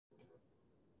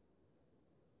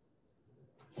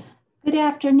Good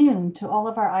afternoon to all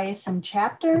of our ISM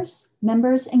chapters,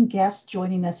 members, and guests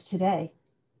joining us today.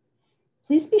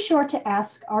 Please be sure to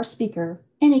ask our speaker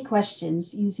any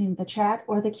questions using the chat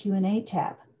or the Q&A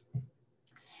tab.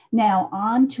 Now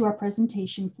on to our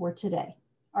presentation for today.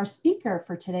 Our speaker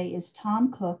for today is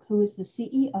Tom Cook, who is the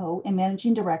CEO and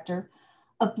Managing Director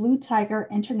of Blue Tiger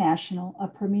International, a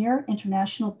premier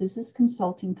international business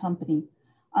consulting company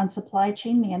on supply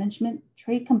chain management,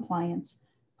 trade compliance,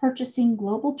 purchasing,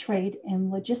 global trade, and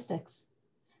logistics.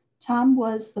 Tom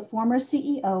was the former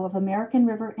CEO of American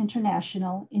River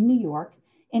International in New York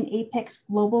and Apex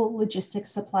Global Logistics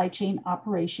Supply Chain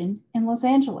Operation in Los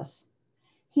Angeles.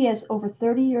 He has over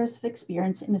 30 years of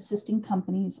experience in assisting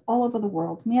companies all over the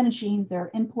world managing their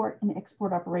import and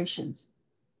export operations.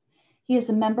 He is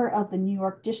a member of the New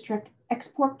York District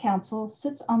Export Council,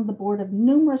 sits on the board of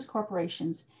numerous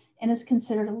corporations, and is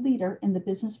considered a leader in the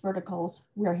business verticals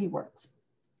where he works.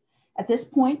 At this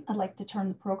point, I'd like to turn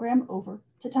the program over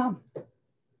to Tom.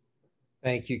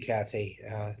 Thank you, Kathy.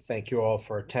 Thank you all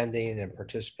for attending and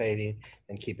participating.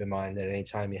 And keep in mind that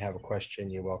anytime you have a question,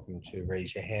 you're welcome to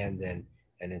raise your hand and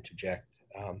interject.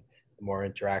 The more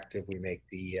interactive we make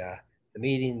the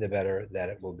meeting, the better that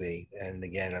it will be. And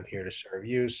again, I'm here to serve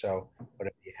you. So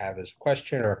whatever you have as a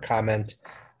question or a comment,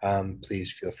 please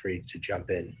feel free to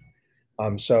jump in.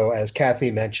 So as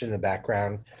Kathy mentioned, the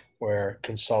background, we're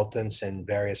consultants in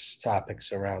various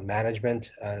topics around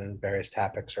management and various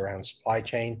topics around supply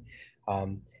chain.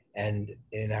 And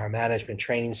in our management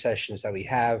training sessions that we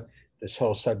have, this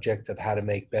whole subject of how to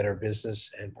make better business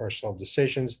and personal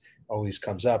decisions always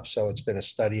comes up. So it's been a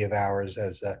study of ours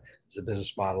as a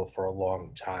business model for a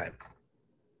long time.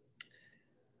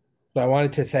 So I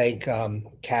wanted to thank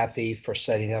Kathy for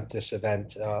setting up this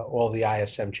event. All the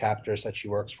ISM chapters that she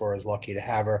works for is lucky to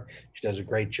have her. She does a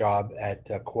great job at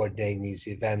coordinating these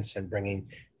events and bringing,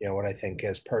 what I think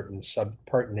is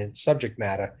pertinent subject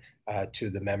matter to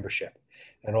the membership.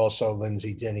 And also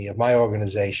Lindsay Dinney of my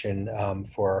organization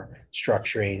for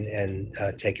structuring and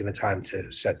taking the time to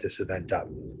set this event up.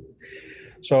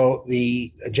 So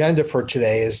the agenda for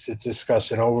today is to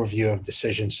discuss an overview of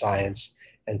decision science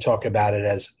and talk about it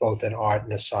as both an art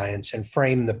and a science and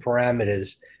frame the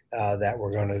parameters that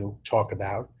we're going to talk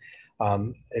about.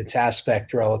 Its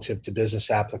aspect relative to business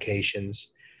applications.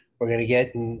 We're going to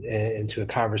get into a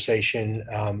conversation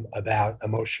about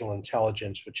emotional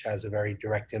intelligence, which has a very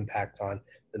direct impact on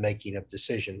the making of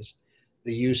decisions.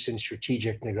 The use in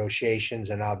strategic negotiations,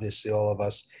 and obviously all of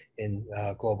us in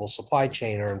global supply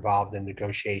chain are involved in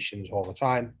negotiations all the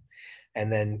time.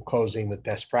 And then closing with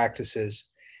best practices.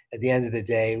 At the end of the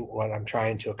day, what I'm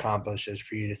trying to accomplish is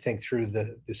for you to think through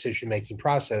the decision-making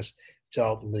process to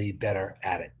ultimately be better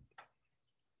at it.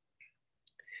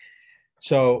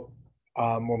 So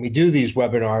when we do these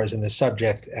webinars in the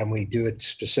subject and we do it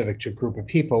specific to a group of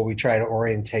people, we try to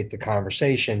orientate the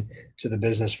conversation to the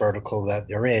business vertical that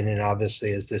they're in. And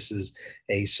obviously, as this is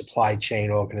a supply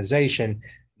chain organization,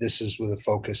 this is where the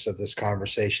focus of this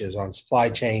conversation is on supply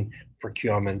chain,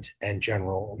 procurement, and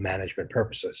general management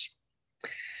purposes.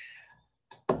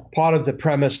 Part of the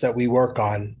premise that we work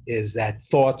on is that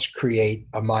thoughts create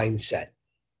a mindset.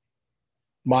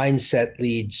 Mindset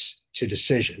leads to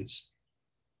decisions.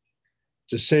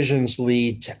 Decisions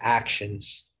lead to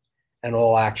actions, and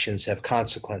all actions have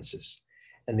consequences.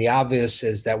 And the obvious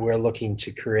is that we're looking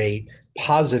to create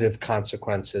positive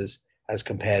consequences as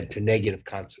compared to negative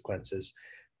consequences.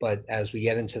 But as we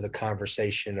get into the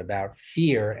conversation about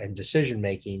fear and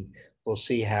decision-making, we'll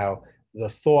see how the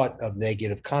thought of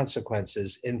negative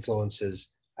consequences influences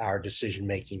our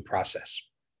decision-making process.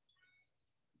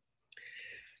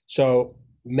 So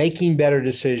making better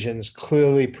decisions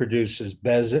clearly produces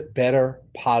better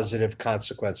positive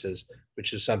consequences,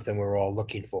 which is something we're all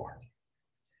looking for.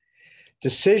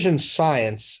 Decision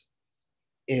science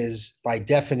is, by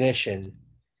definition,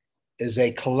 is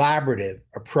a collaborative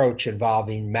approach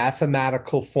involving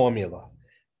mathematical formula,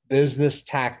 business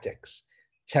tactics,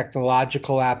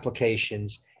 technological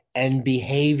applications, and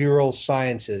behavioral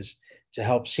sciences to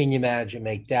help senior management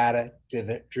make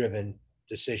data-driven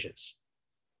decisions.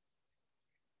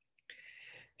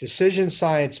 Decision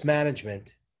science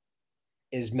management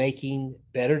is making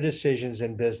better decisions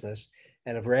in business.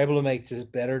 And if we're able to make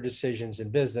better decisions in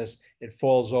business, it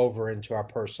falls over into our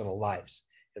personal lives.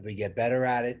 If we get better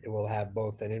at it, it will have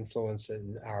both an influence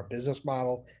in our business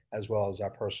model as well as our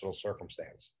personal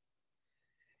circumstance.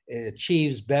 It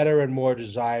achieves better and more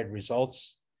desired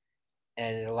results,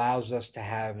 and it allows us to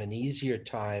have an easier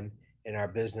time in our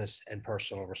business and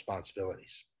personal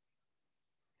responsibilities.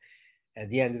 At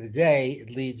the end of the day, it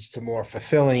leads to more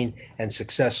fulfilling and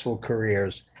successful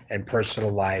careers and personal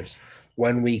lives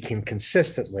when we can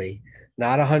consistently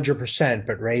not 100%,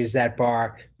 but raise that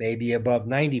bar maybe above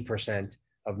 90%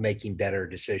 of making better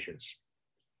decisions.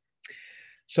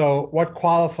 So what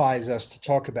qualifies us to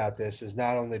talk about this is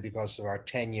not only because of our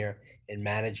tenure in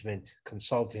management,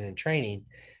 consulting, and training,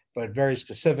 but very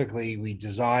specifically, we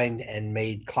designed and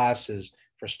made classes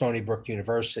for Stony Brook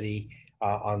University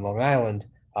on Long Island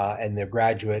and their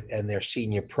graduate and their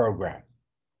senior program.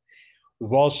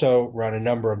 We've also run a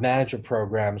number of management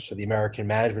programs for the American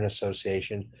Management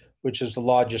Association, which is the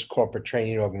largest corporate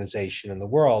training organization in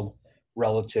the world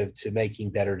relative to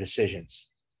making better decisions.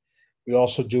 We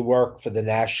also do work for the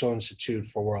National Institute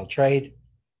for World Trade.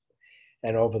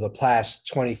 And over the past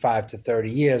 25 to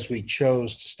 30 years, we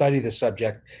chose to study the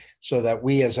subject so that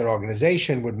we as an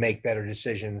organization would make better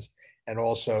decisions, and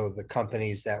also the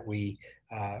companies that we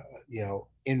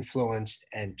influenced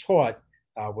and taught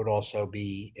would also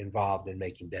be involved in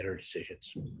making better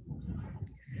decisions.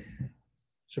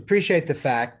 So appreciate the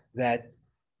fact that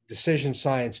decision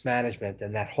science management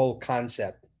and that whole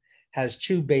concept has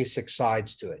two basic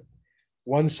sides to it.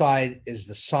 One side is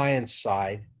the science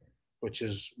side, which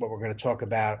is what we're going to talk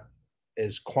about,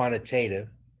 is quantitative.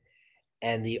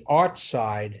 And the art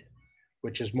side,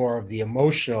 which is more of the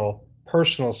emotional,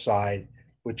 personal side,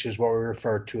 which is what we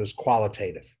refer to as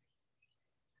qualitative.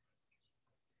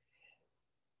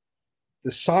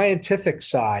 The scientific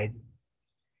side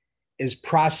is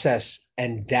process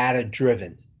and data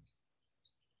driven.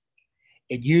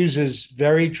 It uses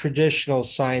very traditional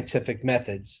scientific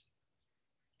methods,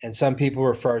 and some people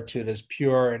refer to it as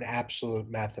pure and absolute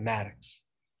mathematics.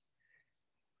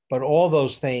 But all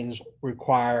those things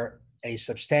require a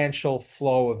substantial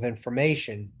flow of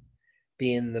information.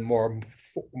 Being the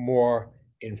more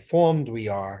informed we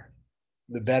are,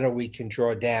 the better we can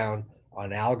draw down on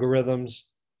algorithms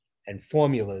and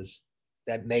formulas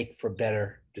that make for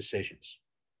better decisions.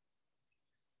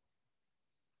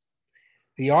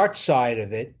 The art side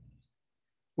of it,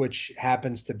 which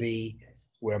happens to be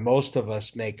where most of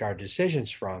us make our decisions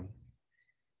from,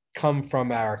 come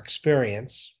from our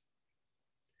experience,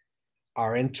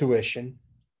 our intuition,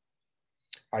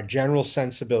 our general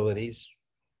sensibilities,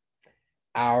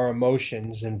 our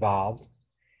emotions involved,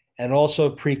 and also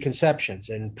preconceptions.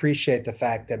 And appreciate the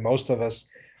fact that most of us,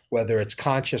 whether it's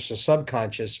conscious or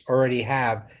subconscious, already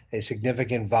have a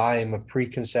significant volume of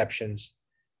preconceptions,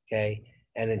 okay,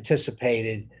 and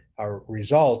anticipated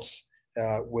results,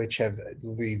 which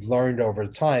we've learned over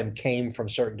time came from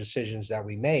certain decisions that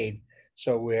we made.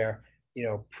 So we're,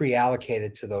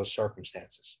 pre-allocated to those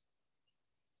circumstances.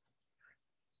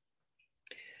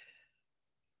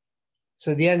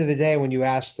 So at the end of the day, when you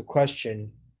ask the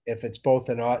question, if it's both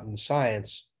an art and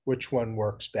science, which one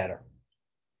works better?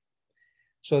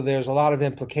 So there's a lot of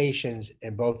implications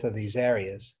in both of these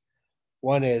areas.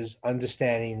 One is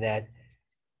understanding that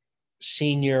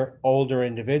senior, older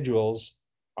individuals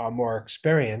are more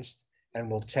experienced and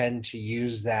will tend to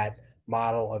use that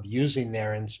model of using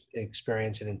their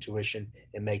experience and intuition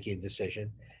in making a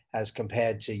decision, as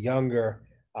compared to younger,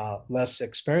 less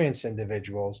experienced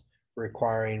individuals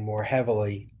requiring more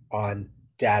heavily on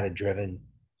data-driven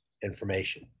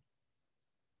information.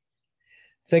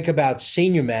 Think about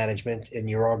senior management in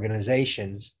your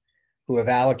organizations who have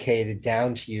allocated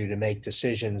down to you to make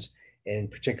decisions,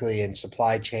 particularly in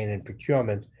supply chain and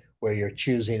procurement, where you're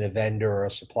choosing a vendor or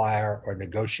a supplier, or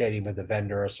negotiating with a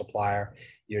vendor or a supplier,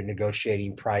 you're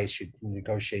negotiating price, you're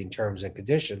negotiating terms and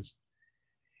conditions.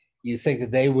 You think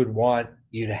that they would want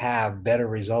you to have better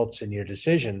results in your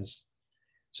decisions.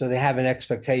 So they have an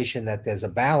expectation that there's a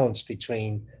balance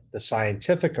between the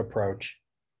scientific approach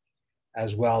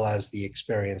as well as the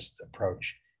experienced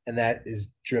approach. And that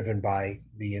is driven by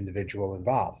the individual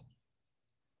involved.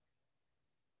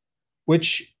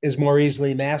 Which is more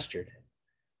easily mastered?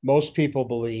 Most people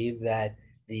believe that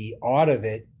the art of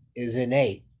it is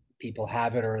innate. People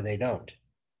have it or they don't,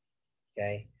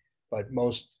 okay? But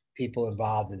most people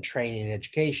involved in training and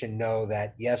education know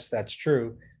that, yes, that's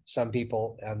true. Some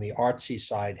people on the artsy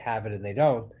side have it and they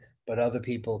don't, but other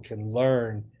people can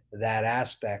learn that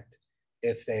aspect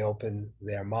if they open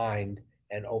their mind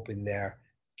and open their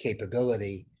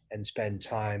capability and spend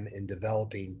time in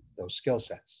developing those skill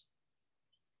sets.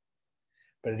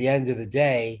 But at the end of the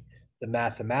day, the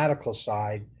mathematical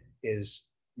side is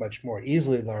much more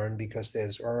easily learned because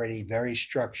there's already very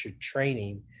structured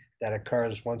training that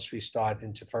occurs once we start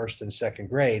into first and second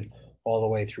grade, all the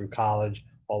way through college,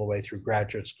 all the way through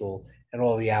graduate school, and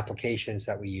all the applications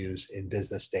that we use in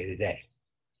business day to day.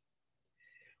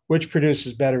 Which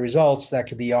produces better results? That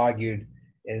could be argued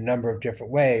in a number of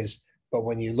different ways. But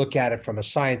when you look at it from a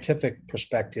scientific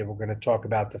perspective, we're going to talk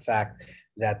about the fact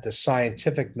that the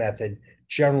scientific method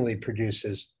generally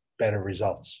produces better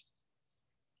results.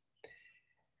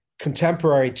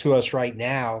 contemporary to us right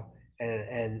now,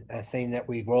 and a thing that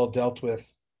we've all dealt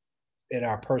with in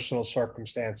our personal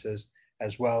circumstances,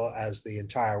 as well as the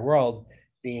entire world,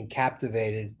 being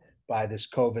captivated by this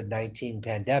COVID-19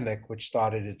 pandemic, which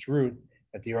started its root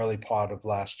at the early part of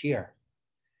last year.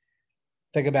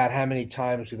 Think about how many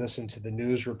times we listen to the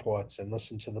news reports and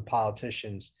listen to the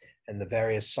politicians and the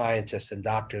various scientists and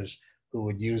doctors who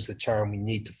would use the term, we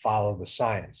need to follow the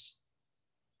science.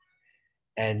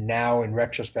 And now in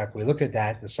retrospect, we look at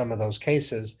that, in some of those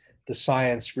cases, the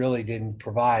science really didn't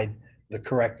provide the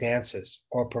correct answers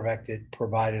or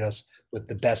provided us with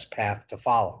the best path to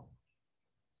follow.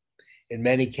 In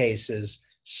many cases,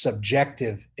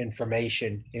 subjective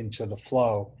information into the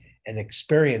flow and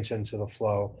experience into the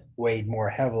flow weighed more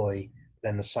heavily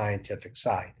than the scientific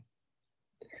side.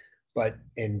 But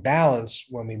in balance,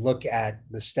 when we look at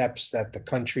the steps that the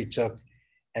country took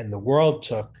and the world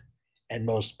took, and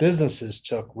most businesses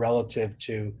took relative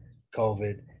to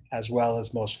COVID, as well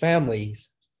as most families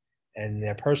and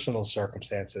their personal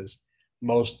circumstances,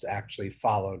 most actually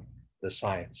followed the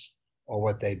science, or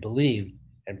what they believed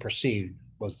and perceived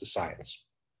was the science.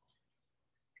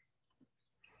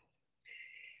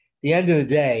 At the end of the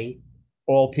day,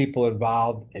 all people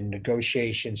involved in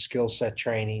negotiation, skill set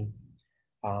training,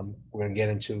 we're going to get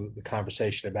into the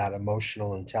conversation about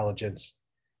emotional intelligence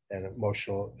and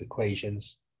emotional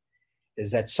equations,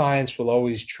 is that science will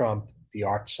always trump the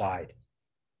art side,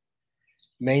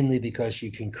 mainly because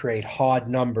you can create hard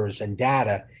numbers and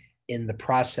data in the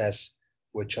process,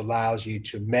 which allows you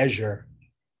to measure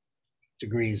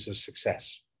degrees of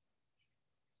success.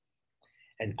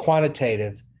 And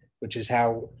quantitative, which is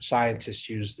how scientists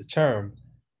use the term,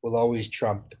 will always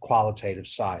trump the qualitative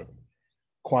side.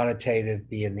 Quantitative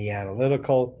being the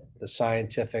analytical, the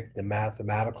scientific, the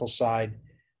mathematical side,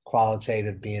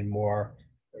 qualitative being more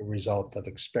a result of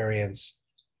experience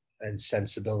and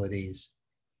sensibilities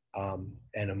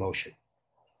and emotion.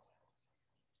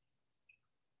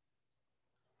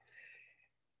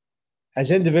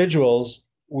 As individuals,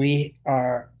 we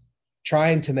are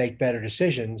trying to make better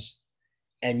decisions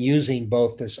and using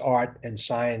both this art and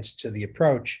science to the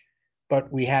approach,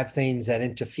 but we have things that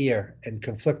interfere and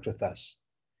conflict with us.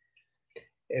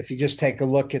 If you just take a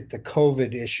look at the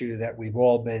COVID issue that we've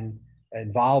all been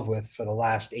involved with for the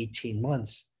last 18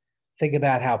 months, think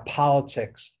about how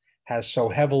politics has so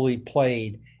heavily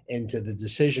played into the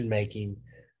decision-making,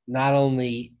 not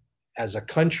only as a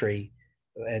country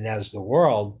and as the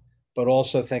world, but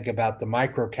also think about the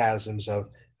microcosms of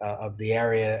the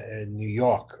area in New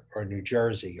York or New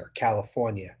Jersey or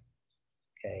California,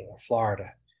 okay, or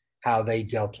Florida, how they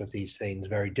dealt with these things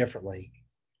very differently.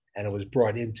 And it was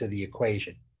brought into the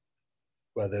equation,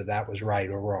 whether that was right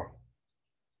or wrong.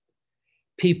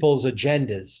 People's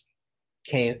agendas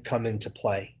can't come into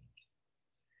play.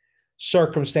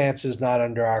 Circumstances not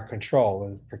under our control,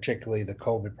 and particularly the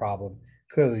COVID problem,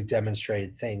 clearly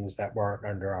demonstrated things that weren't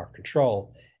under our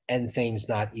control and things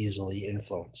not easily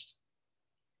influenced.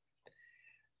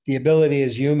 The ability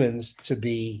as humans to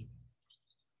be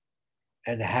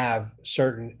and have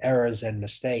certain errors and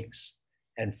mistakes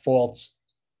and faults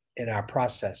in our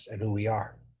process and who we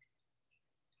are.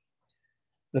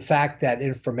 The fact that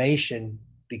information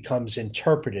becomes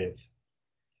interpretive,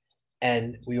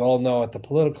 and we all know at the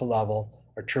political level,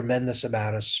 a tremendous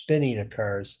amount of spinning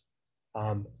occurs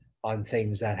on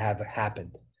things that have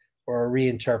happened, or a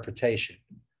reinterpretation,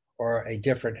 or a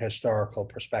different historical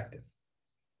perspective,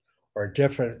 or a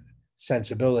different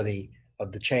sensibility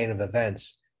of the chain of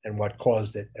events and what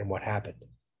caused it and what happened.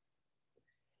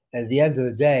 And at the end of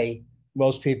the day,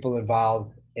 most people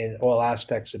involved in all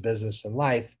aspects of business and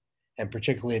life, and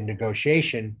particularly in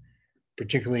negotiation,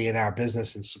 particularly in our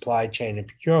business and supply chain and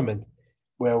procurement,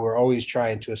 where we're always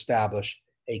trying to establish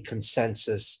a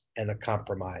consensus and a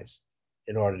compromise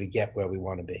in order to get where we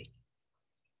want to be.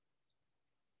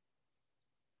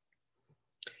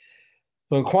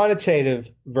 In quantitative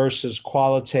versus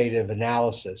qualitative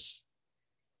analysis,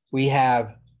 we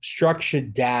have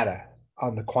structured data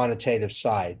on the quantitative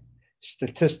side,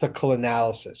 statistical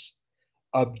analysis,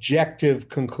 objective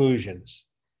conclusions,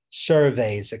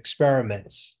 surveys,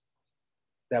 experiments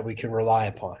that we can rely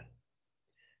upon.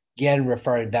 Again,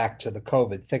 referring back to the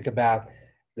COVID, think about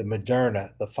the Moderna,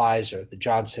 the Pfizer, the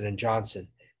Johnson & Johnson,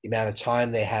 the amount of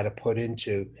time they had to put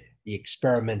into the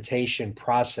experimentation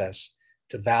process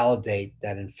to validate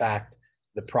that, in fact,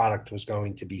 the product was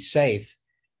going to be safe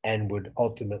and would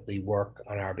ultimately work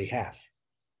on our behalf.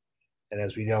 And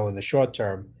as we know in the short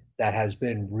term, that has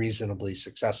been reasonably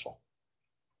successful.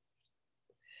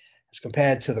 As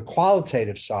compared to the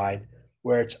qualitative side,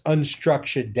 where it's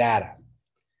unstructured data,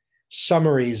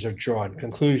 summaries are drawn,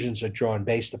 conclusions are drawn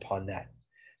based upon that.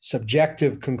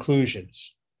 subjective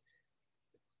conclusions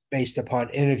based upon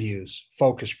interviews,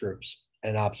 focus groups,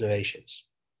 and observations.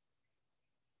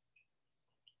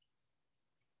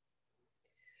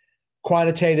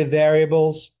 Quantitative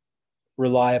variables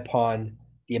rely upon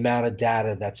the amount of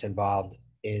data that's involved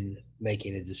in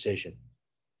making a decision.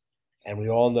 And we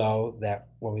all know that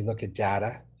when we look at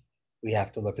data, we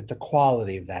have to look at the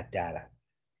quality of that data,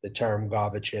 the term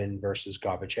garbage in versus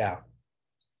garbage out.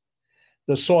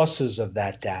 The sources of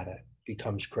that data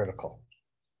becomes critical.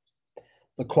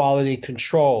 The quality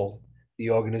control, the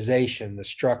organization, the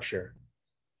structure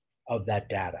of that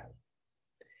data.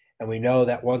 And we know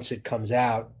that once it comes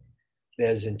out,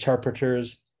 there's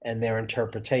interpreters and their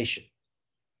interpretation.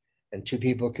 And two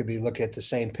people could be looking at the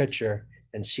same picture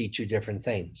and see two different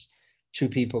things. Two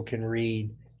people can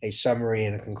read a summary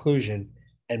and a conclusion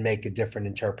and make a different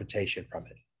interpretation from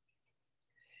it.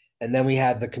 And then we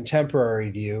have the contemporary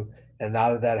view, and a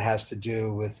lot of that has to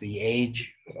do with the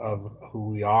age of who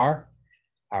we are,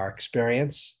 our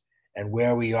experience, and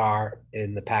where we are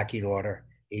in the packing order,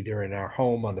 either in our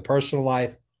home on the personal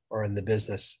life or in the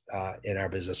business, in our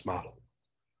business model.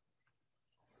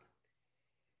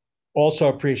 Also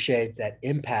appreciate that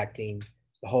impacting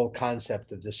the whole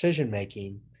concept of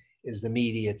decision-making is the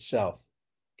media itself,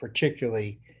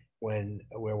 particularly when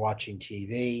we're watching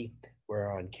TV,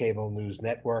 we're on cable news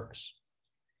networks,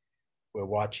 we're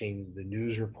watching the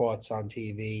news reports on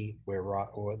TV, we're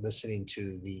listening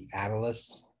to the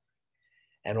analysts,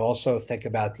 and also think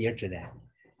about the internet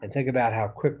and think about how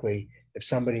quickly, if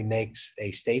somebody makes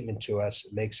a statement to us,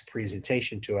 makes a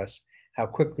presentation to us, how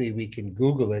quickly we can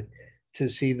Google it to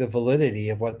see the validity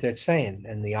of what they're saying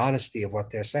and the honesty of what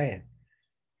they're saying.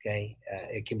 Okay,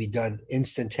 it can be done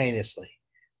instantaneously,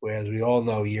 whereas we all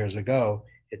know years ago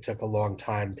it took a long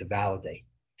time to validate.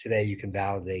 Today you can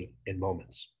validate in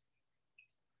moments.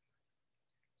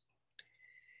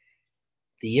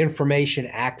 The information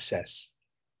access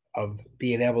of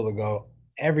being able to go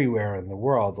everywhere in the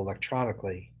world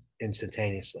electronically,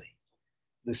 instantaneously.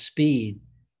 The speed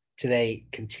today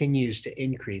continues to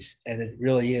increase, and it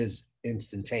really is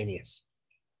instantaneous.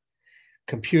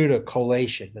 Computer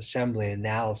collation, assembly,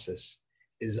 analysis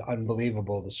is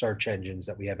unbelievable, the search engines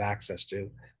that we have access to.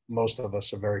 Most of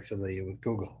us are very familiar with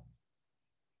Google.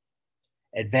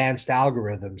 Advanced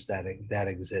algorithms that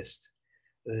exist.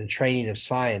 The training of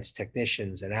science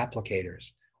technicians and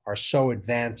applicators are so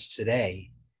advanced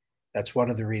today. That's one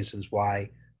of the reasons why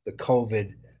the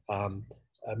COVID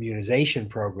immunization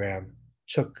program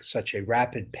took such a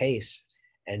rapid pace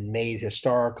and made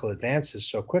historical advances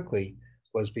so quickly,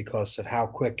 was because of how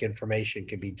quick information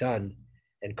can be done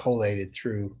and collated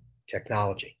through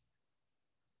technology.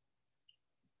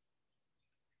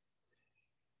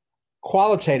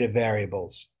 Qualitative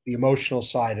variables, the emotional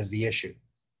side of the issue,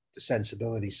 the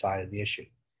sensibility side of the issue,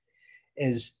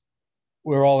 is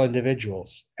we're all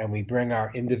individuals and we bring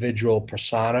our individual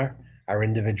persona, our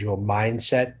individual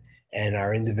mindset, and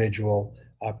our individual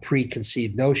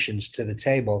preconceived notions to the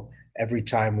table every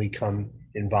time we come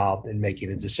involved in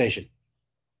making a decision.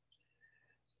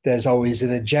 There's always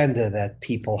an agenda that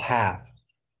people have.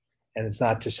 And it's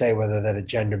not to say whether that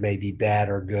agenda may be bad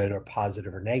or good or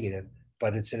positive or negative,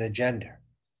 but it's an agenda.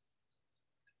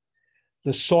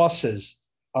 The sources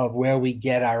of where we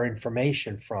get our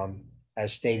information from,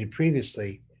 as stated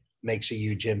previously, makes a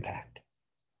huge impact.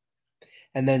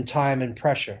 And then time and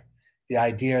pressure, the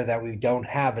idea that we don't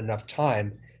have enough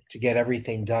time to get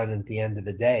everything done at the end of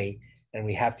the day, and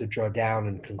we have to draw down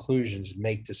in conclusions and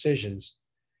make decisions,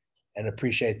 and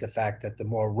appreciate the fact that the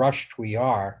more rushed we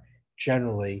are,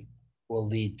 generally will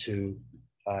lead to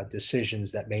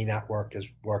decisions that may not work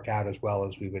out as well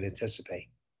as we would anticipate.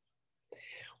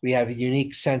 We have a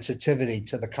unique sensitivity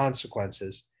to the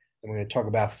consequences. And we're going to talk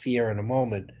about fear in a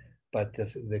moment, but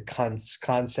the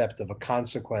concept of a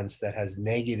consequence that has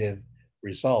negative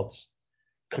results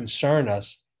concern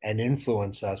us and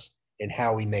influence us in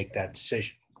how we make that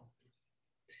decision.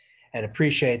 And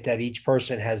appreciate that each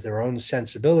person has their own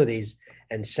sensibilities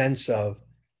and sense of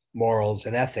morals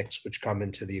and ethics, which come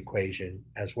into the equation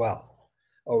as well.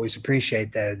 Always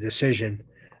appreciate that a decision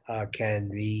can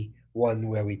be one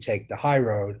where we take the high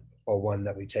road or one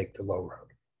that we take the low road.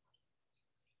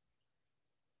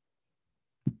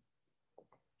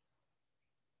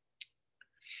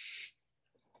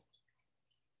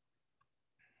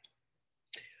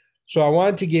 So I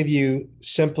wanted to give you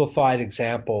simplified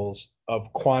examples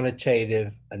of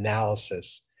quantitative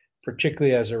analysis,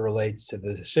 particularly as it relates to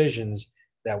the decisions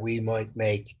that we might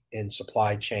make in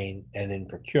supply chain and in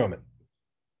procurement.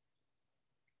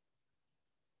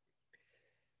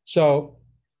 So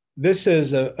this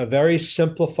is a very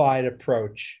simplified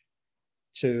approach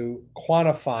to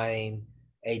quantifying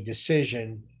a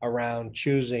decision around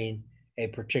choosing a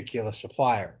particular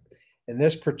supplier. In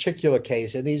this particular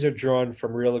case, and these are drawn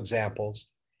from real examples,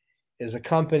 is a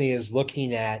company is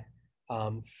looking at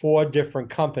 4 different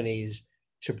companies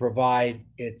to provide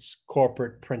its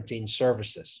corporate printing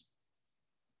services.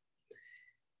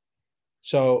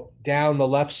 So down the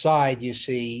left side, you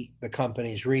see the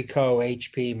companies Ricoh,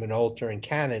 HP, Minolta, and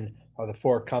Canon are the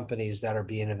 4 companies that are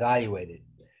being evaluated.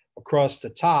 Across the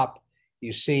top,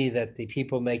 you see that the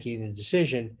people making the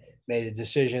decision made a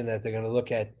decision that they're going to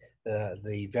look at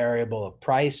the variable of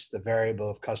price, the variable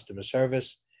of customer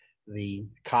service, the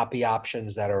copy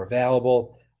options that are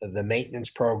available, the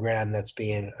maintenance program that's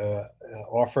being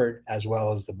offered, as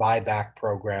well as the buyback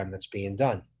program that's being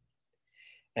done.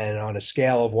 And on a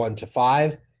scale of 1 to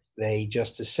 5, they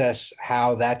just assess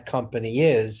how that company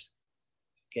is,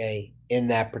 okay, in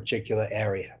that particular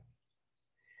area.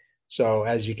 So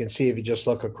as you can see, if you just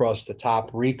look across the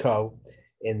top, Ricoh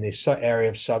in the area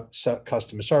of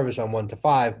customer service on 1 to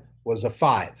 5 was a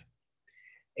 5.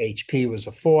 HP was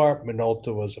a 4,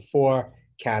 Minolta was a 4,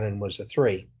 Canon was a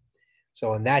 3.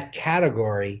 So in that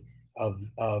category of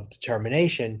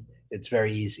determination, it's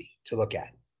very easy to look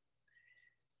at.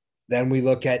 Then we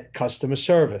look at customer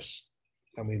service,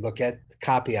 and we look at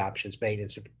copy options,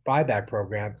 maintenance, and buyback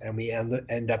program, and we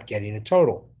end up getting a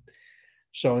total.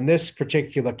 So in this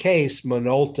particular case,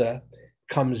 Minolta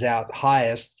comes out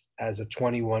highest as a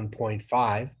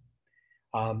 21.5.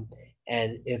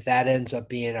 And if that ends up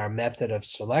being our method of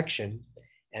selection,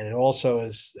 and it also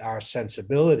is our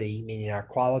sensibility, meaning our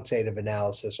qualitative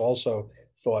analysis also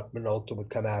thought Minolta would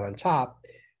come out on top,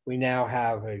 we now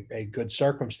have a good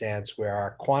circumstance where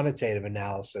our quantitative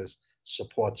analysis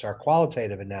supports our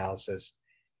qualitative analysis,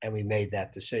 and we made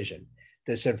that decision.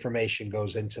 This information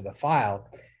goes into the file,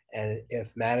 and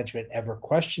if management ever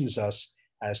questions us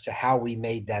as to how we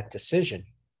made that decision,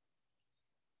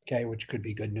 okay, which could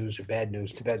be good news or bad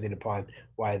news, depending upon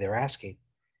why they're asking,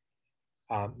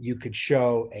 you could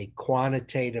show a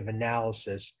quantitative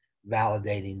analysis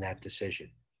validating that decision.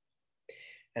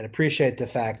 And appreciate the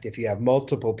fact if you have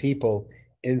multiple people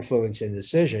influencing the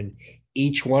decision,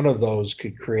 each one of those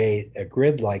could create a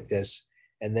grid like this,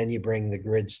 and then you bring the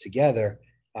grids together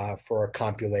for a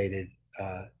compulated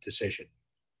decision.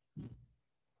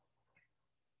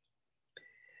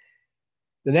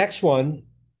 The next one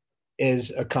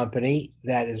is a company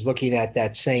that is looking at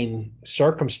that same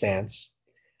circumstance,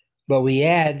 but we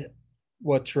add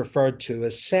what's referred to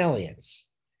as salience.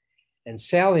 And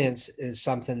salience is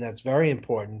something that's very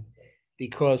important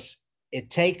because it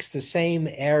takes the same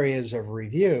areas of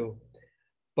review,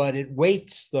 but it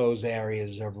weights those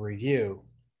areas of review.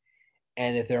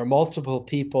 And if there are multiple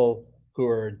people who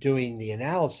are doing the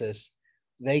analysis,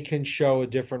 they can show a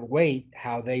different weight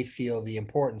how they feel the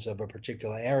importance of a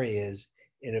particular area is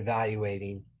in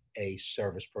evaluating a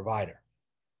service provider.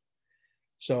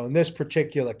 So in this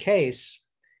particular case,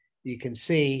 you can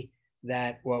see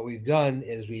that what we've done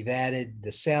is we've added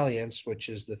the salience, which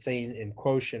is the thing in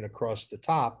quotient across the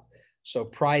top. So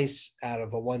price out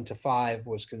of a 1 to 5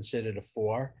 was considered a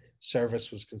 4.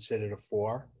 Service was considered a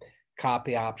 4.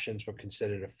 Copy options were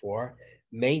considered a 4.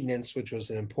 Maintenance, which was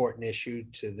an important issue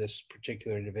to this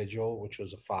particular individual, which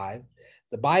was a 5.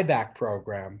 The buyback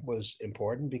program was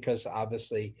important because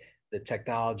obviously the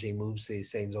technology moves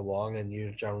these things along, and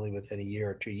you're generally within a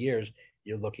year or 2 years,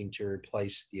 you're looking to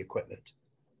replace the equipment.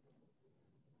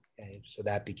 Okay, so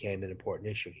that became an important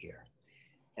issue here.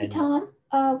 Hey, Tom,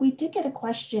 we did get a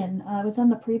question. It was on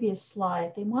the previous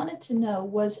slide. They wanted to know,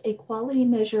 was a quality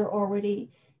measure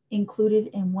already included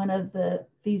in one of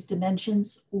these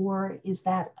dimensions, or is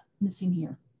that missing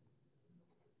here?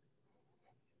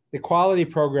 The quality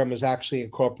program is actually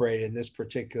incorporated in this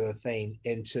particular thing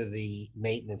into the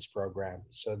maintenance program.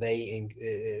 So they,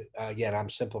 again, I'm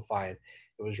simplifying.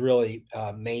 It was really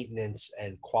maintenance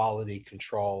and quality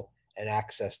control and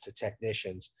access to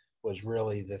technicians was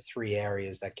really the 3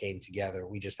 areas that came together.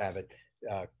 We just have it,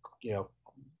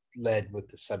 led with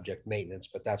the subject maintenance,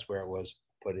 but that's where it was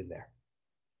put in there.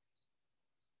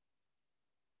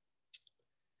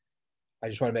 I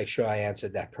just want to make sure I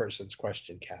answered that person's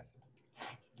question, Kath.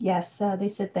 Yes, they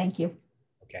said thank you.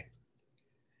 Okay.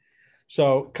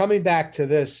 So coming back to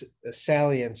this, the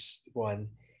salience one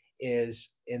is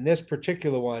in this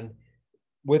particular one,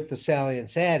 with the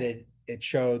salience added, it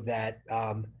showed that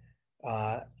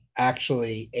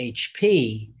actually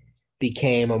HP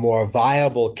became a more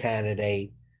viable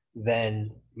candidate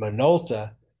than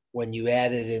Minolta when you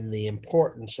added in the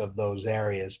importance of those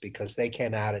areas, because they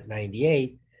came out at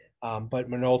 98, but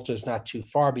Minolta is not too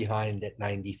far behind at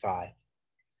 95.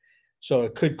 So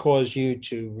it could cause you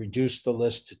to reduce the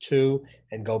list to 2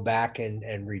 and go back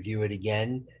and review it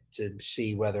again to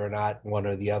see whether or not one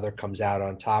or the other comes out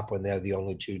on top when they're the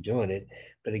only 2 doing it.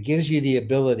 But it gives you the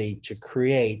ability to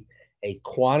create a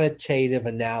quantitative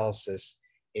analysis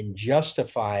in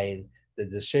justifying the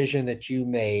decision that you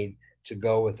made to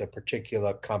go with a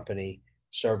particular company,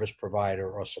 service provider,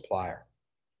 or supplier.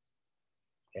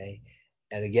 Okay.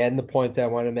 And again, the point that I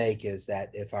want to make is that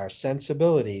if our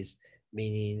sensibilities,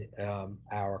 meaning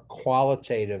our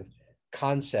qualitative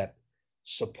concept,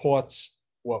 supports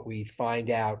what we find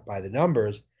out by the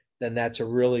numbers, then that's a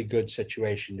really good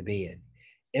situation to be in.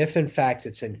 If in fact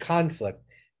it's in conflict,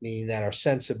 meaning that our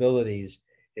sensibilities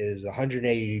is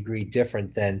 180-degree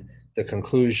different than the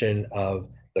conclusion of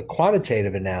the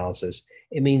quantitative analysis,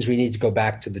 it means we need to go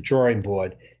back to the drawing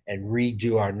board and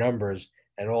redo our numbers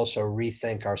and also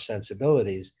rethink our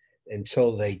sensibilities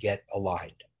until they get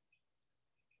aligned.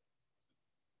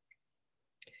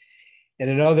 And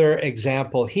another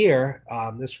example here,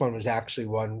 this one was actually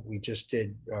one we just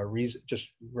did,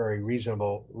 just very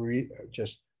reasonable,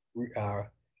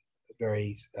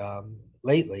 very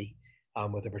lately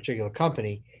with a particular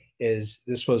company, is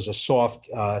this was a soft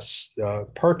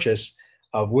purchase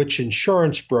of which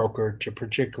insurance broker to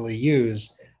particularly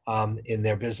use in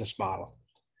their business model.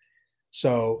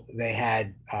 So they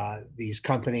had these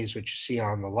companies which you see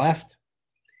on the left.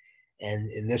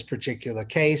 And in this particular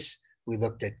case, we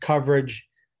looked at coverage,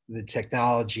 the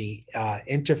technology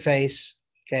interface,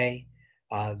 okay,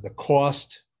 the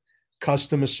cost,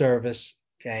 customer service,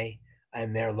 okay,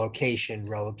 and their location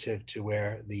relative to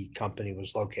where the company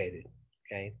was located,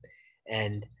 okay.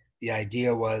 And the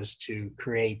idea was to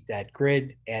create that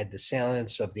grid, add the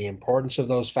salience of the importance of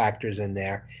those factors in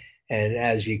there. And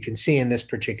as you can see in this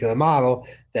particular model,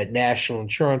 that national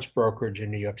insurance brokerage in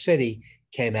New York City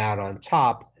came out on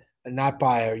top, not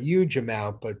by a huge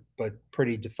amount, but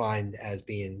pretty defined as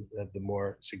being the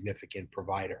more significant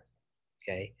provider,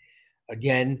 okay?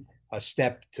 Again, a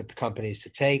step to companies to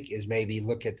take is maybe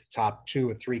look at the top 2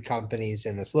 or 3 companies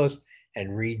in this list and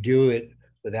redo it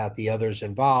without the others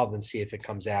involved and see if it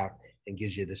comes out and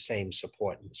gives you the same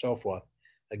support and so forth.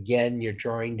 Again, you're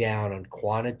drawing down on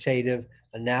quantitative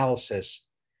analysis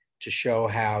to show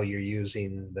how you're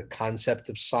using the concept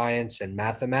of science and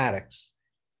mathematics,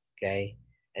 okay,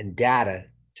 and data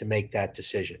to make that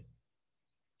decision.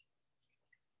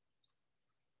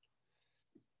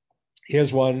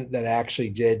 Here's one that I actually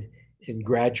did in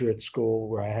graduate school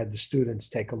where I had the students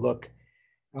take a look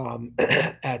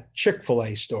at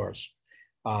Chick-fil-A stores.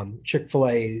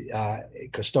 Chick-fil-A,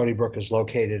 because Stony Brook is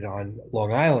located on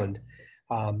Long Island,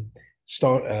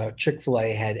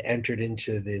 Chick-fil-A had entered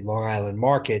into the Long Island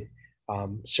market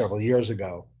several years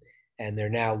ago, and they're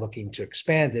now looking to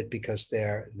expand it because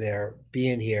their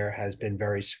being here has been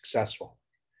very successful.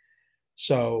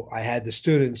 So I had the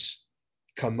students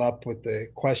come up with the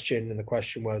question, and the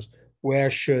question was, where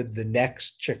should the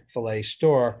next Chick-fil-A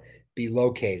store be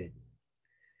located?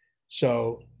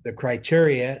 So the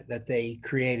criteria that they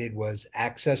created was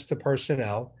access to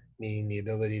personnel, meaning the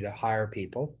ability to hire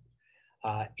people,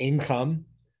 income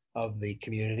of the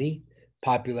community,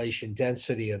 population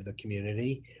density of the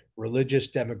community, religious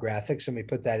demographics, and we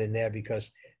put that in there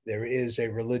because there is a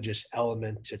religious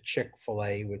element to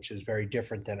Chick-fil-A, which is very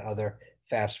different than other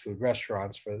fast food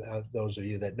restaurants. For those of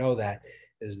you that know that,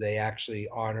 is they actually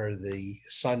honor the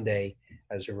Sunday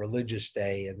as a religious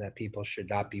day and that people should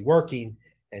not be working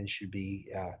and should be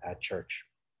at church.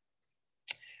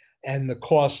 And the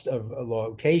cost of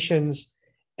locations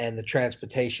and the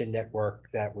transportation network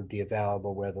that would be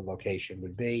available where the location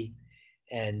would be.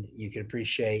 And you can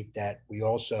appreciate that we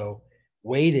also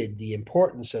weighted the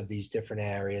importance of these different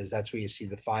areas. That's where you see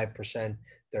the 5%,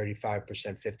 35%,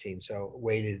 15%. So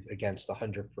weighted against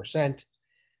 100%,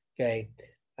 okay?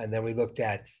 And then we looked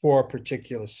at 4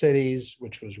 particular cities,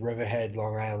 which was Riverhead,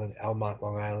 Long Island, Elmont,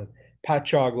 Long Island,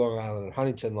 Patchogue, Long Island, and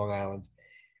Huntington, Long Island.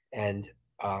 And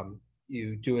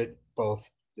you do it both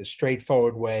the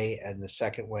straightforward way and the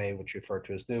second way, which referred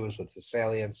to as new, is with the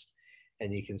salience.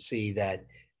 And you can see that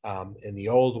in the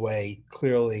old way,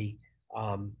 clearly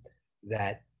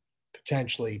that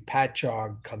potentially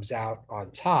Patchogue comes out on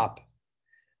top.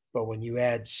 But when you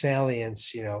add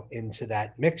salience, into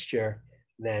that mixture,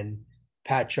 then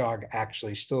Patchogue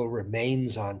actually still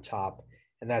remains on top.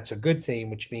 And that's a good thing,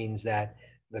 which means that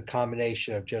the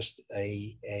combination of just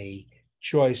a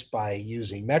choice by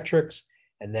using metrics,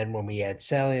 and then when we add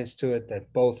salience to it,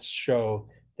 that both show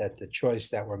that the choice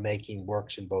that we're making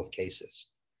works in both cases.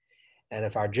 And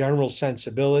if our general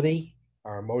sensibility,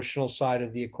 our emotional side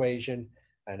of the equation,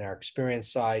 and our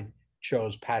experience side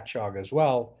chose Patchogue as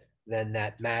well, then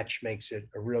that match makes it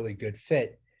a really good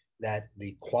fit, that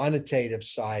the quantitative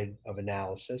side of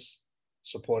analysis,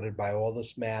 supported by all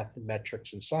this math,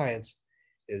 metrics, and science,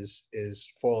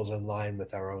 falls in line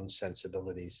with our own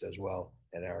sensibilities as well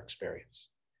and our experience.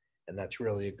 And that's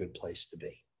really a good place to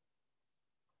be.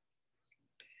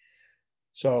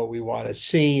 So we want to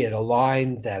see it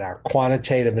aligned, that our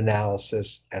quantitative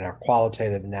analysis and our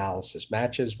qualitative analysis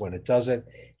matches. When it doesn't,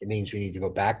 it means we need to go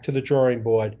back to the drawing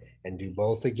board and do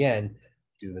both again,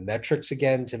 do the metrics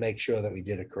again to make sure that we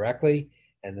did it correctly.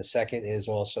 And the second is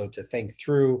also to think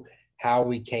through how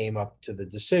we came up to the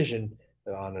decision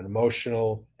on an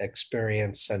emotional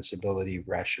experience, sensibility,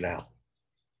 rationale.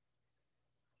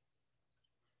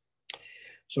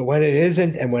 So when it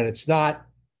isn't and when it's not,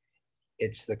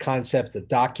 it's the concept of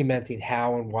documenting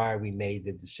how and why we made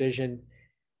the decision,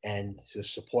 and to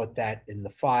support that in the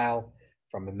file.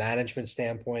 From a management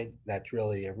standpoint, that's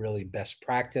really a best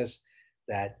practice,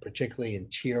 that particularly in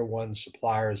tier 1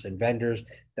 suppliers and vendors,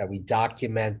 that we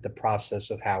document the process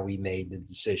of how we made the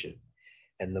decision.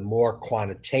 And the more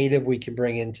quantitative we can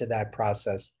bring into that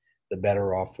process, the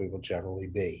better off we will generally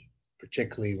be,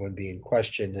 particularly when being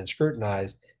questioned and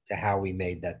scrutinized to how we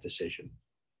made that decision.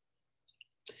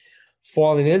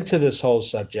 Falling into this whole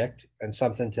subject, and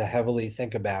something to heavily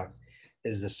think about,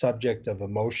 is the subject of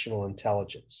emotional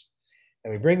intelligence.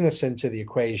 And we bring this into the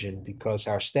equation because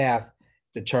our staff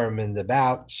determined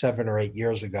about 7 or 8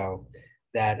 years ago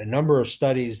that a number of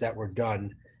studies that were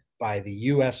done by the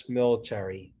US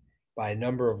military, by a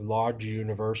number of large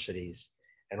universities,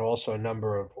 and also a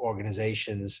number of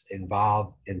organizations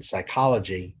involved in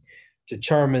psychology,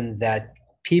 determined that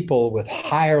people with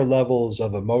higher levels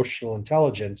of emotional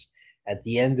intelligence at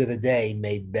the end of the day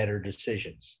made better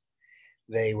decisions.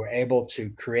 They were able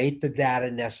to create the data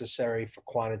necessary for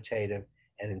quantitative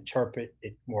and interpret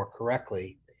it more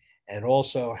correctly, and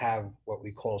also have what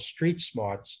we call street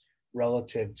smarts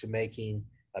relative to making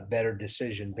a better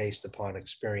decision based upon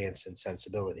experience and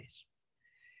sensibilities.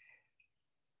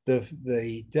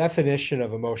 The definition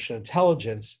of emotional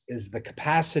intelligence is the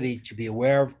capacity to be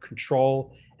aware of,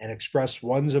 control, and express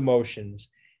one's emotions,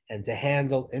 and to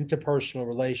handle interpersonal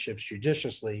relationships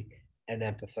judiciously and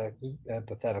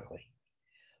empathetically.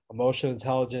 Emotional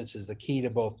intelligence is the key to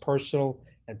both personal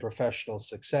and professional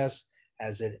success,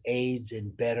 as it aids in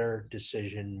better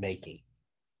decision making.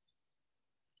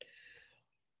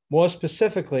 More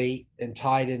specifically, and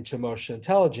tied into emotional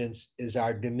intelligence, is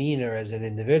our demeanor as an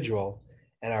individual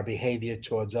and our behavior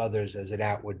towards others as an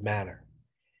outward manner.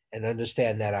 And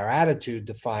understand that our attitude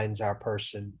defines our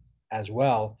person as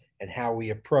well, and how we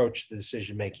approach the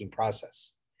decision-making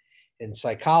process. In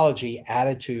psychology,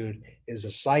 attitude is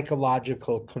a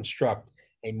psychological construct,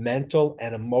 a mental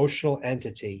and emotional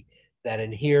entity that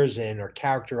inheres in or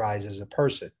characterizes a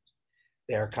person.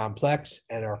 They are complex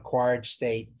and are acquired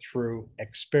state through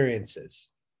experiences.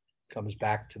 Comes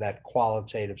back to that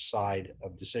qualitative side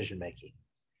of decision-making.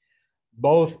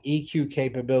 Both EQ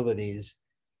capabilities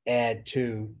add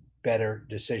to better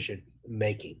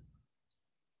decision-making.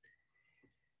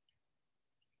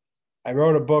 I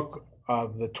wrote a book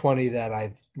of the 20 that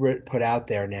I've put out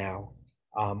there now.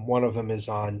 One of them is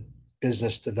on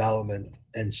business development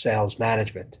and sales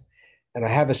management. And I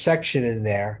have a section in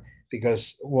there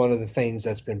because one of the things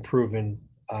that's been proven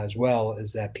as well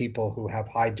is that people who have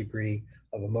high degree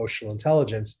of emotional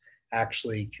intelligence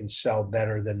actually can sell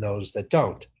better than those that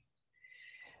don't.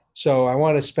 So I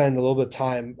want to spend a little bit of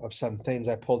time of some things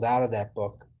I pulled out of that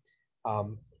book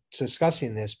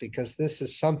discussing this, because this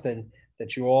is something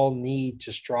that you all need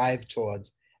to strive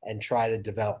towards and try to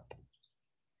develop.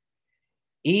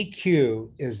 EQ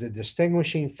is the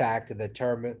distinguishing factor that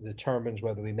determines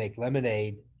whether we make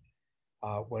lemonade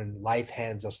when life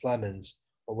hands us lemons,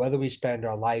 or whether we spend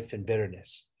our life in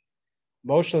bitterness.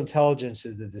 Emotional intelligence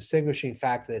is the distinguishing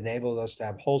factor that enables us to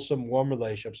have wholesome, warm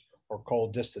relationships or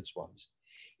cold, distance ones.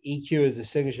 EQ is the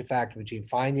distinguishing factor between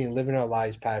finding and living our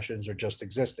lives, passions, or just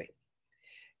existing.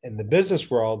 In the business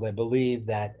world, I believe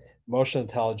that emotional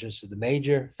intelligence is the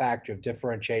major factor of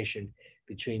differentiation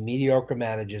between mediocre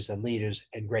managers and leaders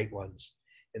and great ones.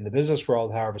 In the business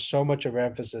world, however, so much of our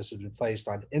emphasis has been placed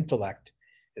on intellect.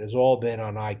 It has all been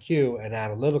on IQ and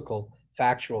analytical,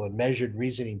 factual, and measured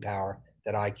reasoning power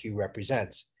that IQ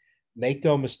represents. Make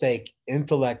no mistake,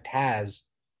 intellect has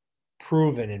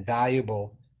proven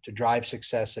invaluable to drive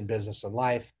success in business and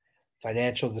life.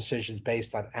 Financial decisions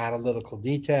based on analytical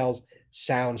details,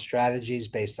 sound strategies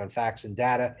based on facts and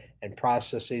data, and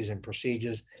processes and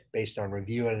procedures based on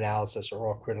review and analysis are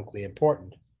all critically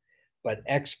important. But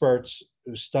experts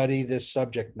who study this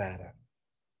subject matter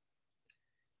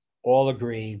all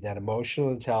agree that emotional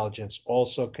intelligence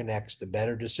also connects to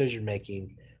better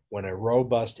decision-making when a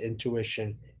robust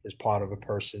intuition is part of a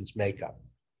person's makeup.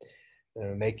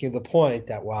 Making the point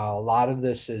that while a lot of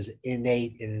this is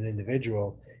innate in an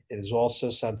individual, it is also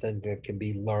something that can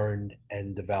be learned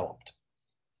and developed.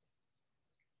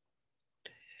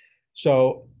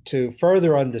 So to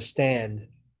further understand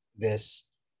this,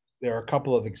 there are a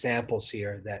couple of examples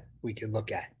here that we can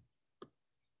look at.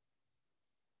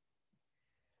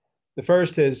 The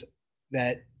first is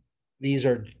that these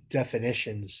are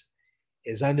definitions,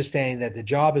 is understanding that the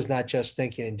job is not just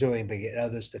thinking and doing, but get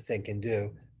others to think and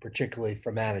do, particularly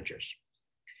for managers.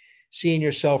 Seeing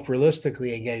yourself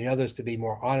realistically and getting others to be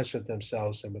more honest with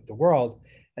themselves and with the world,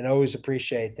 and always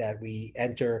appreciate that we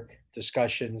enter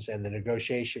discussions and the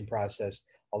negotiation process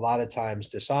a lot of times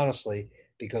dishonestly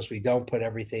because we don't put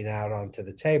everything out onto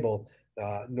the table,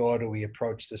 nor do we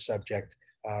approach the subject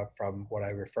from what I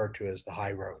refer to as the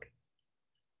high road.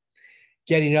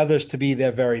 Getting others to be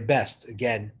their very best,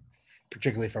 again,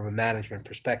 particularly from a management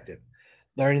perspective.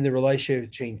 Learning the relationship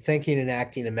between thinking and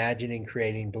acting, imagining,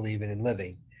 creating, believing, and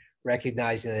living.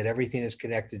 Recognizing that everything is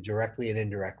connected directly and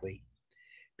indirectly.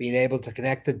 Being able to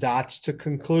connect the dots to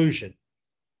conclusion.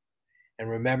 And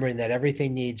remembering that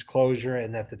everything needs closure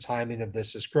and that the timing of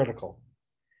this is critical.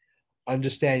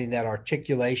 Understanding that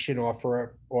articulation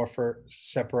offer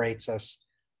separates us,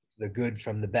 the good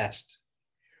from the best.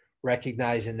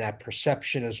 Recognizing that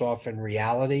perception is often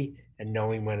reality and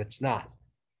knowing when it's not.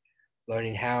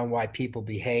 Learning how and why people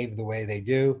behave the way they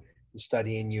do, and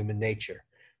studying human nature.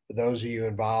 For those of you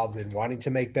involved in wanting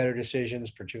to make better decisions,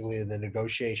 particularly in the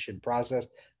negotiation process,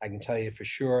 I can tell you for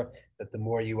sure that the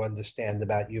more you understand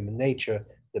about human nature,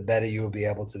 the better you will be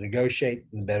able to negotiate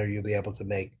and the better you'll be able to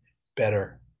make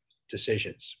better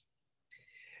decisions.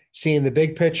 Seeing the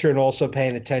big picture and also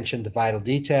paying attention to vital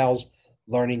details,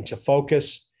 learning to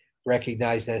focus,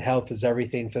 recognize that health is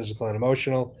everything, physical and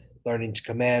emotional, learning to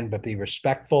command but be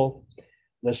respectful,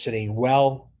 listening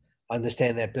well,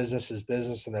 understand that business is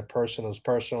business and that personal is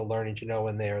personal, learning to know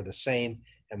when they are the same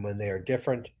and when they are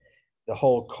different. The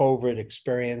whole COVID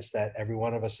experience that every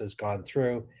one of us has gone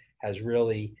through has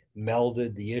really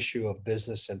melded the issue of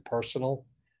business and personal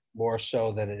more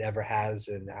so than it ever has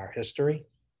in our history.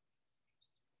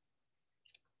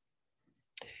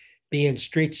 Being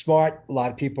street smart, a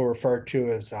lot of people refer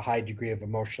to as a high degree of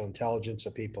emotional intelligence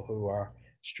of people who are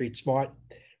street smart.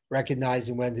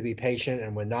 Recognizing when to be patient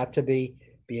and when not to be,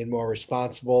 being more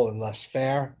responsible and less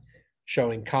fair,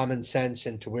 showing common sense,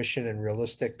 intuition, and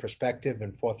realistic perspective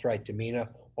and forthright demeanor,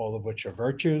 all of which are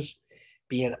virtues.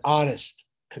 Being honest,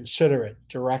 considerate,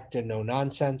 direct, and no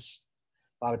nonsense.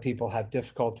 A lot of people have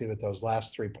difficulty with those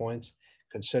last 3 points: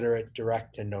 considerate,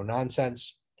 direct, and no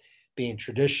nonsense. Being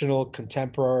traditional,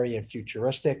 contemporary, and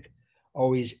futuristic,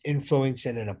 always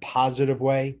influencing in a positive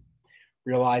way,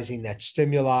 realizing that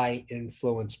stimuli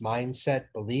influence mindset,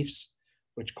 beliefs,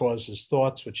 which causes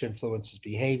thoughts, which influences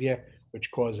behavior, which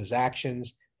causes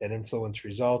actions that influence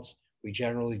results. We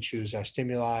generally choose our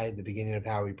stimuli, the beginning of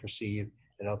how we perceive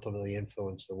and ultimately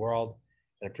influence the world.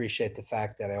 And I appreciate the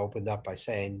fact that I opened up by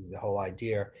saying the whole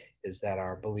idea is that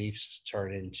our beliefs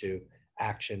turn into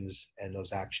actions, and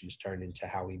those actions turn into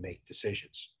how we make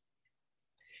decisions.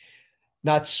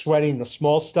 Not sweating the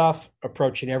small stuff,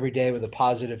 approaching every day with a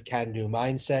positive can-do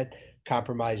mindset,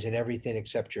 compromising everything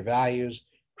except your values,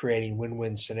 creating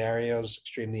win-win scenarios,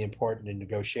 extremely important in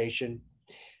negotiation,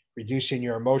 reducing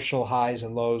your emotional highs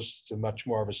and lows to much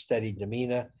more of a steady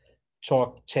demeanor,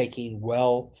 taking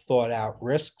well thought out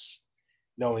risks,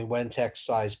 knowing when to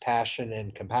exercise passion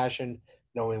and compassion,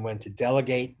 knowing when to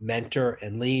delegate, mentor,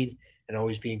 and lead, and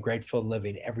always being grateful and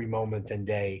living every moment and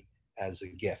day as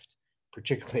a gift,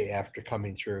 particularly after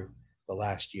coming through the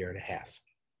last year and a half.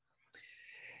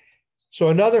 So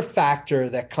another factor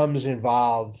that comes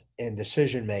involved in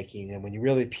decision making, and when you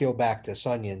really peel back this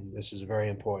onion, this is a very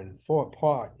important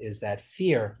part, is that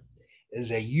fear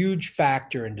is a huge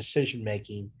factor in decision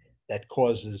making that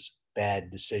causes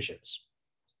bad decisions.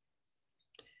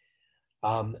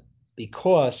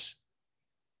 Because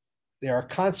there are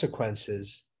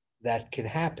consequences that can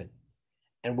happen.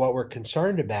 And what we're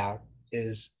concerned about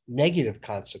is negative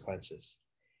consequences.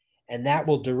 And that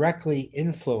will directly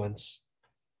influence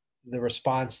the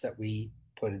response that we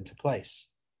put into place.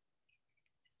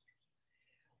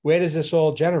 Where does this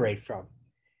all generate from?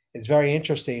 It's very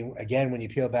interesting, again, when you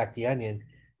peel back the onion,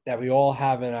 that we all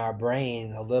have in our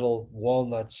brain a little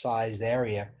walnut-sized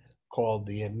area called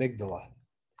the amygdala.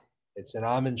 It's an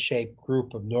almond-shaped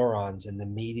group of neurons in the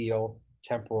medial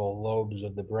temporal lobes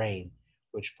of the brain,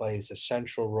 which plays a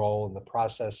central role in the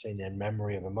processing and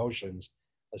memory of emotions,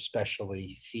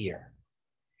 especially fear.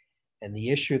 And the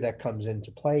issue that comes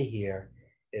into play here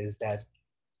is that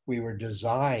we were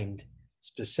designed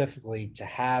specifically to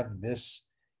have this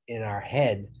in our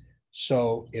head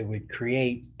so it would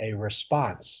create a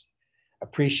response.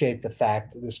 Appreciate the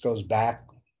fact that this goes back,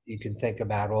 you can think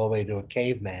about all the way to a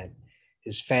caveman.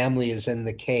 His family is in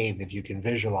the cave, if you can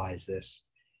visualize this.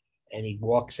 And he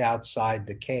walks outside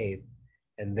the cave,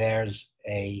 and there's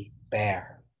a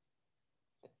bear,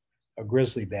 a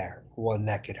grizzly bear, one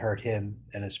that could hurt him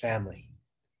and his family.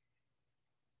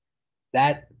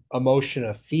 That emotion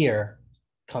of fear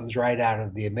comes right out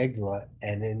of the amygdala,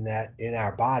 and in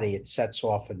our body, it sets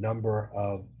off a number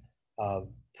of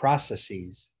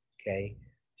processes, okay,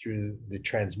 through the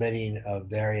transmitting of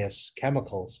various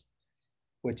chemicals,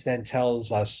 which then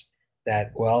tells us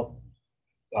that, well,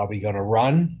 are we going to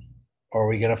run or are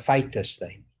we going to fight this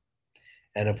thing?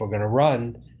 And if we're going to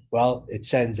run, well, it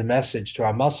sends a message to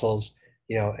our muscles,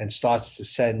 and starts to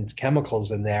send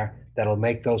chemicals in there that'll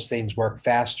make those things work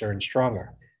faster and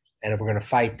stronger. And if we're going to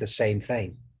fight, the same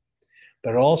thing.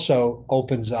 But it also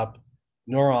opens up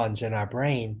neurons in our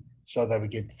brain so that we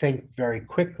can think very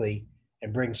quickly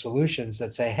and bring solutions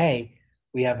that say, hey,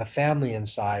 we have a family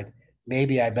inside.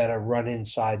 Maybe I better run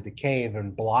inside the cave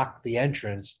and block the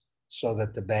entrance so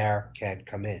that the bear can't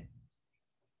come in.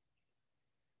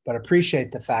 But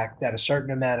appreciate the fact that a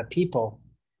certain amount of people,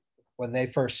 when they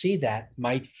first see that,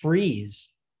 might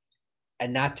freeze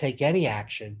and not take any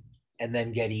action and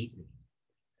then get eaten.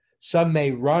 Some may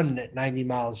run at 90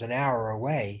 miles an hour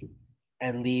away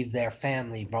and leave their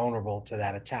family vulnerable to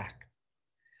that attack.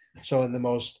 So in the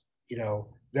most,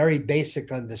 very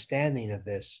basic understanding of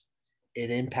this,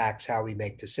 it impacts how we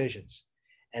make decisions.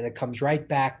 And it comes right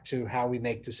back to how we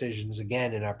make decisions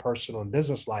again in our personal and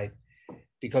business life,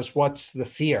 because what's the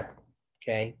fear?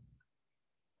 Okay.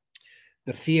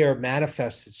 The fear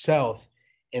manifests itself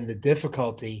in the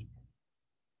difficulty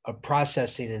of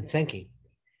processing and thinking.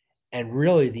 And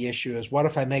really the issue is, what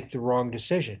if I make the wrong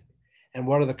decision? And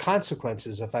what are the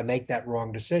consequences if I make that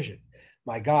wrong decision?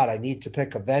 My God, I need to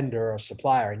pick a vendor or a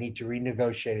supplier. I need to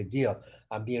renegotiate a deal.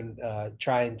 I'm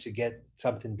trying to get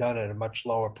something done at a much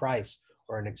lower price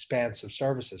or an expanse of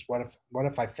services. What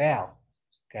if I fail?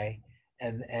 Okay.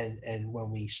 And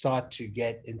when we start to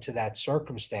get into that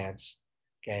circumstance,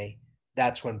 okay,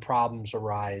 that's when problems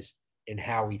arise in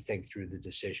how we think through the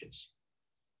decisions.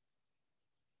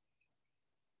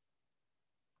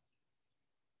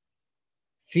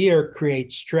 Fear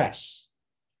creates stress,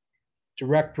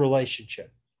 direct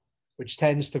relationship, which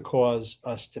tends to cause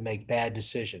us to make bad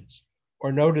decisions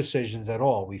or no decisions at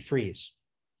all. We freeze.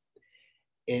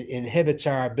 It inhibits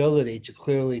our ability to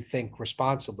clearly think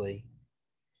responsibly.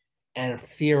 And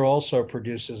fear also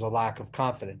produces a lack of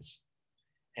confidence.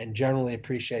 And generally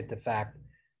appreciate the fact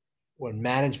when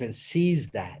management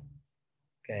sees that,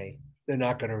 okay, they're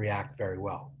not going to react very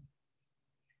well.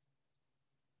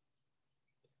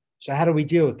 So how do we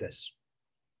deal with this?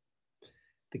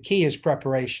 The key is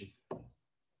preparation.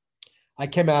 I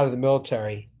came out of the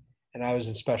military and I was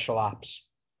in special ops,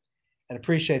 and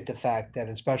appreciate the fact that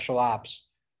in special ops,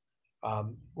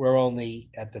 we're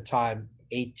only at the time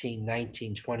 18,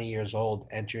 19, 20 years old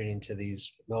entering into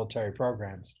these military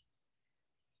programs.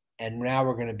 And now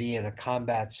we're going to be in a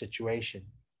combat situation.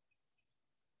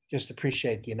 Just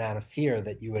appreciate the amount of fear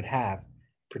that you would have,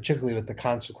 particularly with the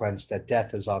consequence that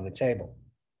death is on the table.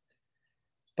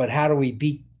 But how do we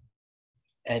beat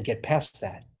and get past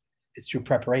that? It's through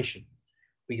preparation.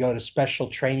 We go to special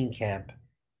training camp,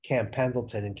 Camp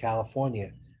Pendleton in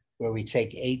California, where we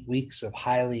take 8 weeks of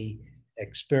highly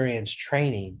experienced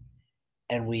training,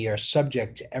 and we are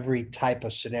subject to every type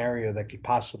of scenario that could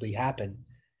possibly happen,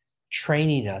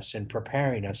 training us and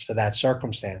preparing us for that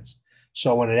circumstance.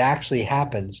 So when it actually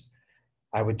happens,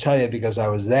 I would tell you, because I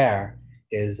was there,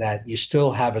 is that you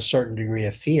still have a certain degree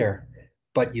of fear,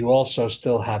 but you also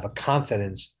still have a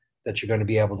confidence that you're going to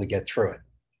be able to get through it.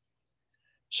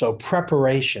 So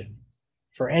preparation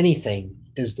for anything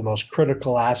is the most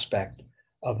critical aspect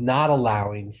of not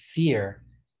allowing fear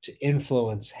to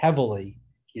influence heavily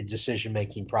your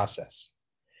decision-making process.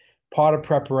 Part of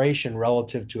preparation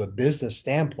relative to a business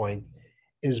standpoint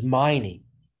is mining,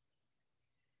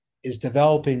 is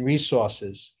developing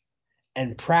resources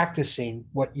and practicing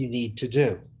what you need to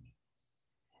do.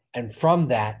 And from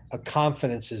that, a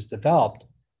confidence is developed,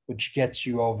 which gets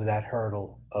you over that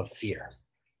hurdle of fear.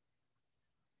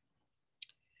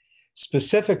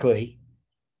 Specifically,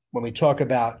 when we talk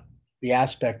about the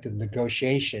aspect of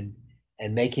negotiation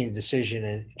and making a decision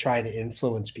and trying to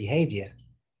influence behavior,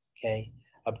 okay,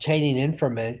 obtaining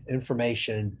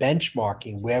information and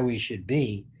benchmarking where we should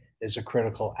be is a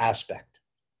critical aspect.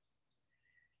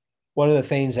 One of the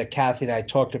things that Kathy and I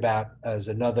talked about as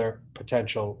another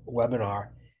potential webinar,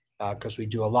 because we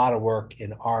do a lot of work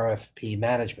in RFP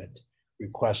management,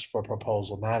 request for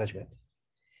proposal management.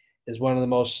 is one of the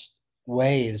most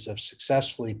ways of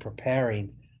successfully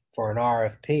preparing for an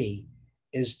RFP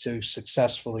is to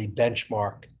successfully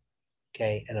benchmark,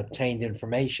 okay, and obtained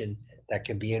information that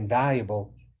can be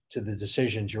invaluable to the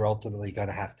decisions you're ultimately going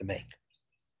to have to make.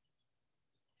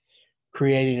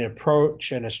 Creating an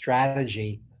approach and a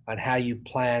strategy on how you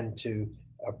plan to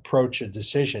approach a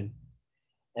decision,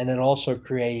 and then also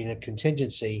creating a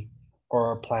contingency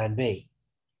or a plan B.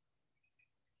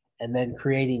 And then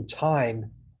creating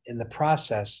time in the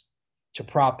process to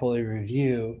properly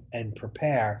review and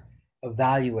prepare,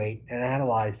 evaluate, and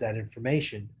analyze that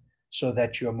information so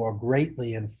that you're more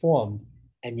greatly informed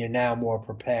and you're now more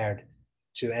prepared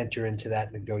to enter into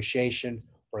that negotiation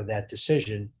or that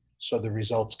decision so the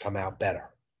results come out better.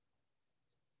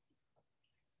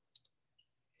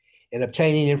 In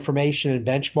obtaining information and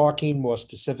benchmarking, more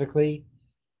specifically,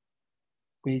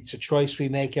 it's a choice we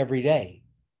make every day.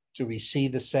 Do we see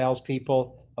the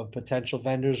salespeople of potential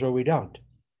vendors or we don't?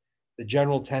 The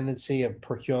general tendency of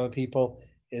procurement people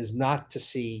is not to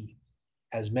see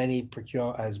as many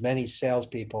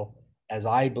salespeople as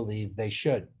I believe they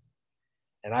should.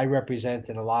 And I represent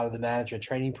in a lot of the management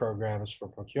training programs for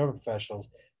procurement professionals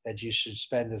that you should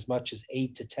spend as much as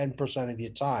 8 to 10% of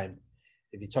your time.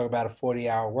 If you talk about a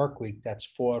 40-hour work week, that's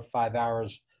 4 or 5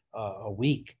 hours a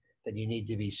week that you need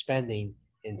to be spending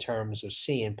in terms of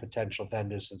seeing potential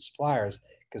vendors and suppliers,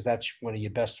 because that's one of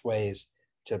your best ways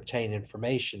to obtain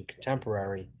information,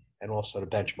 contemporary, and also to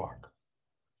benchmark.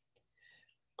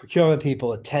 Procurement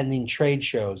people attending trade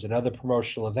shows and other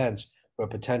promotional events where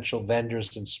potential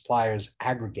vendors and suppliers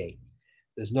aggregate.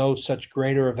 There's no such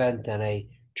greater event than a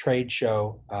trade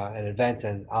show, an event,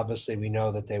 and obviously we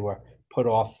know that they were put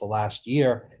off the last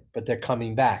year, but they're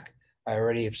coming back. I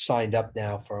already have signed up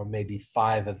now for maybe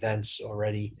 5 events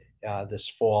already this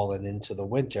fall and into the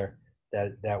winter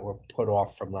that were put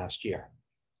off from last year.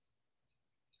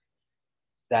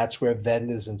 That's where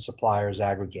vendors and suppliers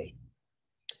aggregate.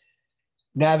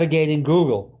 Navigating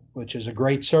Google, which is a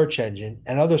great search engine,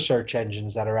 and other search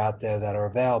engines that are out there that are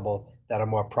available that are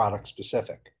more product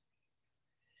specific.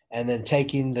 And then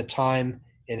taking the time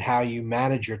in how you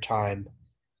manage your time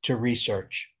to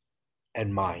research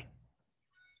and mine.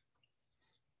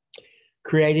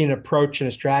 Creating an approach and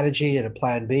a strategy and a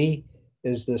plan B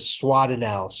is the SWOT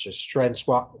analysis, strength,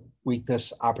 SWOT,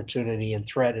 weakness, opportunity, and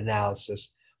threat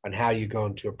analysis on how you're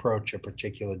going to approach a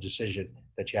particular decision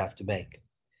that you have to make.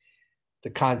 The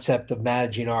concept of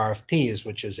managing RFPs,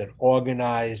 which is an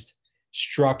organized,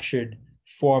 structured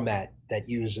format that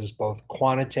uses both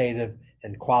quantitative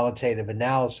and qualitative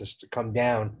analysis to come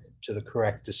down to the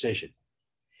correct decision.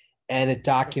 And it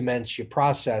documents your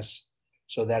process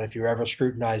so that if you're ever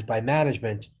scrutinized by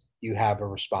management, you have a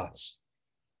response.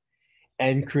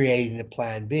 And creating a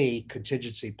plan B,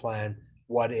 contingency plan,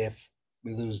 what if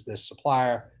we lose this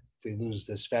supplier, if we lose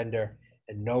this vendor,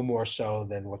 and no more so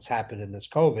than what's happened in this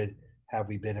COVID, have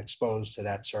we been exposed to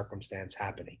that circumstance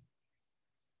happening?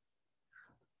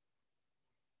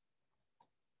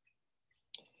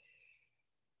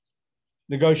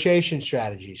 Negotiation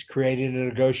strategies, creating a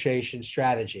negotiation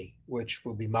strategy, which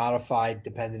will be modified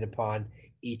depending upon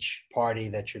each party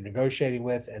that you're negotiating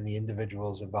with and the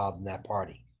individuals involved in that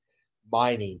party.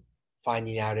 Mining,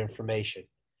 finding out information,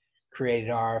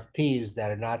 creating RFPs that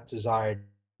are not desired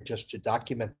just to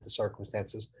document the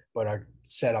circumstances, but are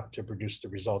set up to produce the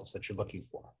results that you're looking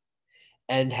for.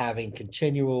 And having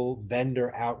continual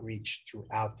vendor outreach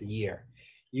throughout the year.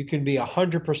 You can be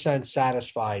 100%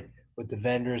 satisfied with the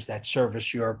vendors that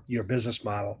service your business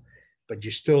model, but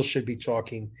you still should be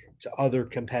talking to other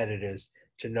competitors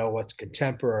to know what's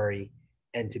contemporary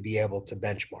and to be able to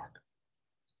benchmark.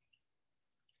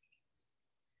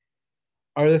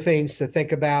 Other things to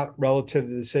think about relative to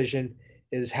the decision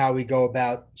is how we go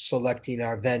about selecting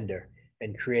our vendor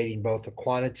and creating both a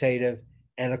quantitative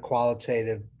and a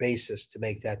qualitative basis to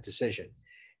make that decision.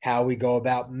 How we go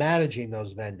about managing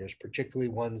those vendors, particularly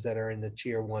ones that are in the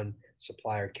tier 1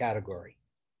 supplier category.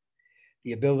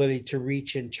 The ability to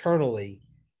reach internally,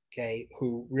 okay,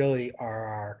 who really are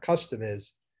our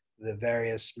customers, the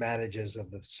various managers of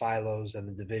the silos and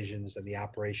the divisions and the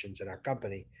operations in our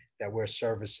company that we're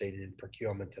servicing in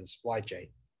procurement and supply chain.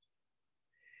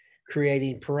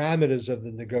 Creating parameters of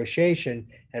the negotiation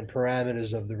and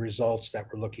parameters of the results that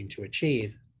we're looking to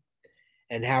achieve,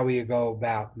 and how we go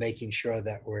about making sure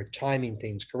that we're timing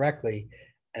things correctly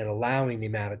and allowing the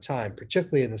amount of time,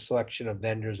 particularly in the selection of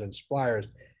vendors and suppliers.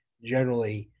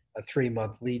 Generally, a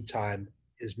 3-month lead time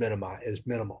is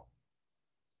minimal.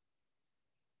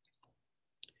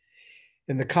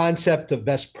 And the concept of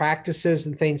best practices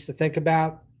and things to think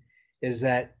about is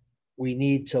that we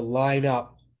need to line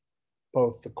up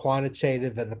both the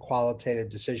quantitative and the qualitative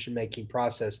decision-making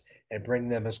process and bring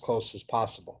them as close as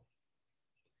possible.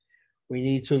 We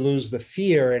need to lose the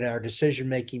fear in our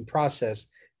decision-making process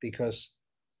because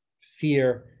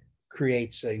fear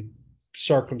creates a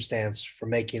circumstance for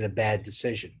making a bad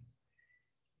decision.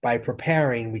 By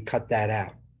preparing, we cut that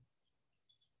out.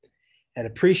 And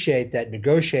appreciate that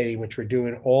negotiating, which we're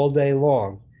doing all day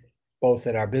long, both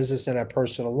in our business and our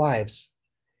personal lives,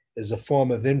 is a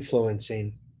form of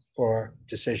influencing or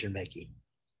decision-making.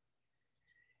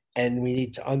 And we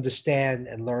need to understand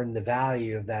and learn the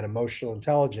value of that emotional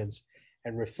intelligence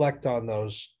and reflect on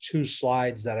those 2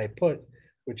 slides that I put,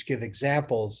 which give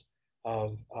examples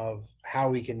of how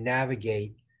we can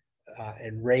navigate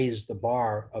and raise the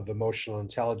bar of emotional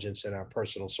intelligence in our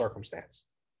personal circumstance,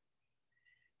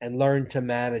 and learn to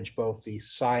manage both the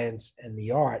science and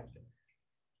the art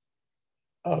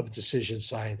of decision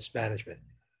science management.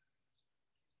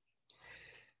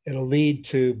 It'll lead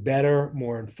to better,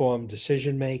 more informed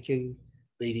decision-making,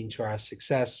 leading to our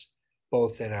success,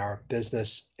 both in our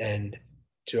business and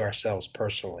to ourselves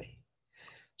personally.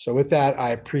 So with that, I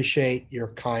appreciate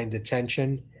your kind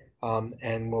attention,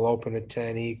 and we'll open it to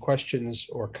any questions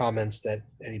or comments that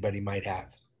anybody might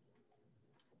have.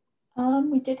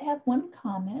 We did have one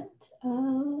comment.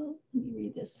 Let me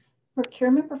read this.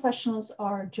 Procurement professionals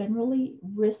are generally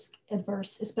risk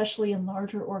adverse, especially in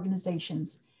larger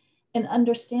organizations, and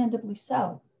understandably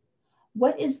so.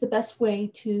 What is the best way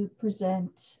to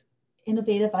present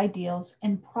innovative ideas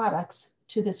and products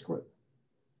to this group?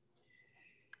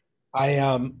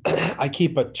 I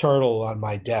keep a turtle on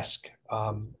my desk,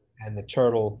 and the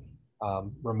turtle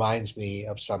reminds me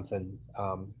of something,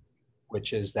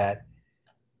 which is that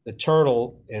the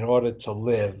turtle, in order to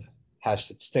live, has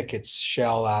to stick its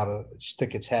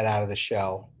head out of the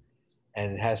shell,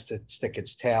 and it has to stick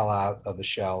its tail out of the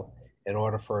shell. In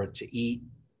order for it to eat,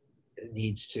 it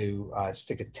needs to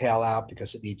stick its tail out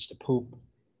because it needs to poop,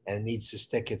 and it needs to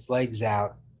stick its legs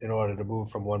out in order to move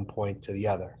from one point to the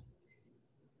other.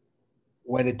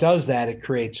 When it does that, it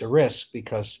creates a risk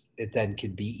because it then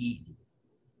can be eaten.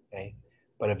 Okay,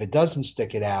 but if it doesn't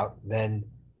stick it out, then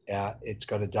it's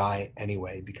going to die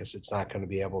anyway because it's not going to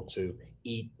be able to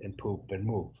eat and poop and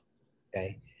move.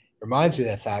 Okay, reminds me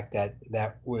of the fact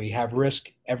that we have risk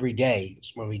every day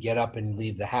when we get up and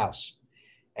leave the house,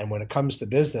 and when it comes to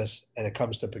business and it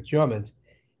comes to procurement,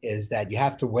 is that you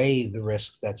have to weigh the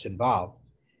risks that's involved.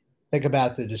 Think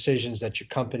about the decisions that your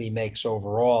company makes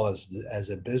overall as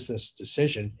a business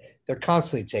decision. They're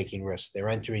constantly taking risks. They're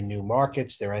entering new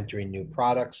markets. They're entering new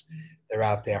products. They're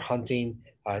out there hunting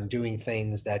and doing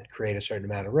things that create a certain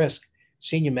amount of risk.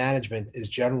 Senior management is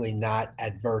generally not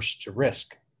adverse to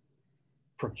risk.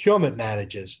 Procurement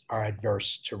managers are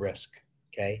adverse to risk,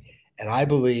 okay? And I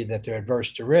believe that they're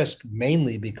adverse to risk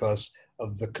mainly because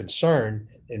of the concern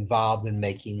involved in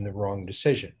making the wrong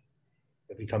decision.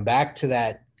 If we come back to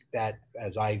that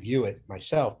as I view it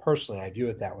myself personally, I view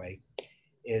it that way,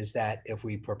 is that if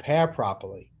we prepare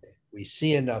properly, we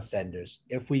see enough vendors,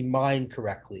 if we mine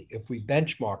correctly, if we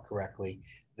benchmark correctly,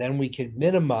 then we can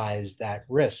minimize that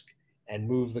risk and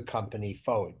move the company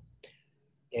forward.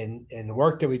 In the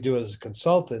work that we do as a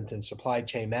consultant in supply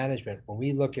chain management, when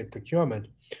we look at procurement,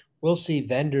 we'll see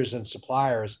vendors and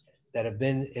suppliers that have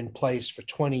been in place for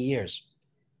 20 years,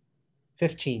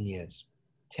 15 years,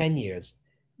 10 years,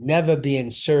 never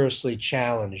being seriously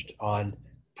challenged on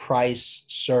price,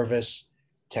 service,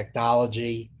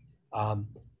 technology,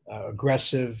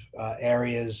 aggressive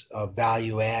areas of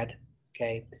value add,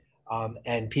 okay?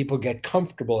 And people get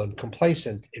comfortable and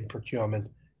complacent in procurement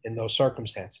in those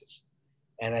circumstances.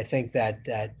 And I think that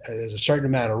there's a certain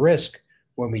amount of risk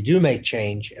when we do make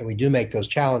change and we do make those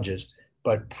challenges,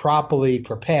 but properly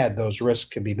prepared, those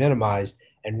risks can be minimized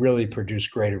and really produce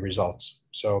greater results.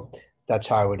 So that's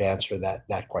how I would answer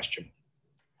that question.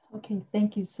 Okay,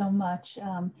 thank you so much.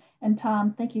 And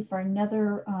Tom, thank you for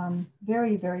another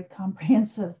very, very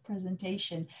comprehensive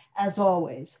presentation, as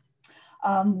always.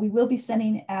 We will be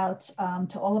sending out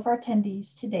to all of our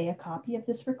attendees today a copy of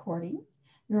this recording.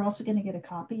 You're also going to get a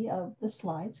copy of the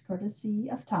slides, courtesy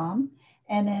of Tom.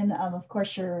 And then, of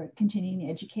course, your continuing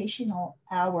educational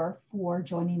hour for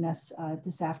joining us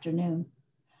this afternoon.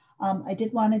 I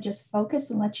did want to just focus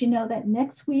and let you know that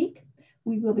next week,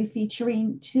 we will be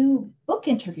featuring 2 book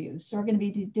interviews. So we're going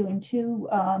to be doing 2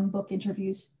 book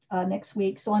interviews next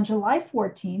week. So on July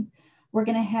 14th, we're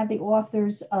going to have the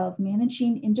authors of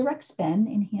Managing Indirect Spend,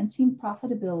 Enhancing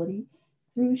Profitability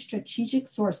Through Strategic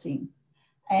Sourcing.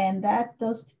 And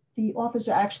the authors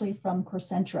are actually from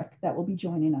Concentric that will be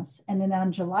joining us. And then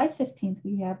on July 15th,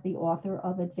 we have the author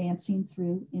of Advancing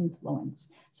Through Influence.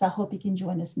 So I hope you can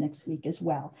join us next week as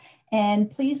well. And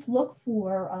please look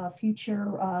for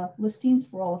future listings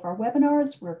for all of our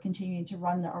webinars. We're continuing to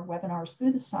run our webinars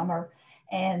through the summer.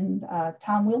 And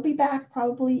Tom will be back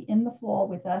probably in the fall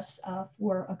with us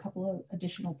for a couple of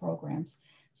additional programs.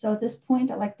 So at this point,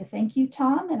 I'd like to thank you,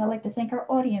 Tom, and I'd like to thank our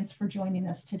audience for joining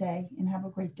us today, and have a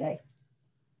great day.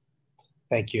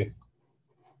 Thank you.